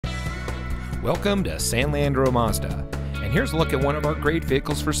Welcome to San Leandro Mazda, and here's a look at one of our great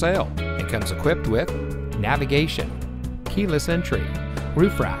vehicles for sale. It comes equipped with navigation, keyless entry,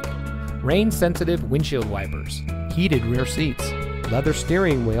 roof rack, rain-sensitive windshield wipers, heated rear seats, leather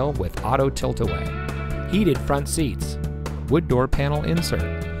steering wheel with auto tilt-away, heated front seats, wood door panel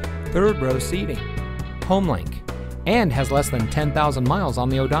insert, third row seating, HomeLink, and has less than 10,000 miles on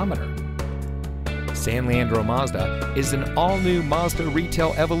the odometer. San Leandro Mazda is an all-new Mazda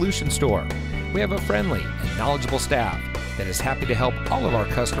retail evolution store. We have a friendly and knowledgeable staff that is happy to help all of our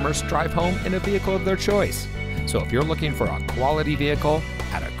customers drive home in a vehicle of their choice. So if you're looking for a quality vehicle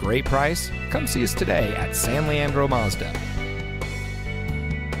at a great price, come see us today at San Leandro Mazda.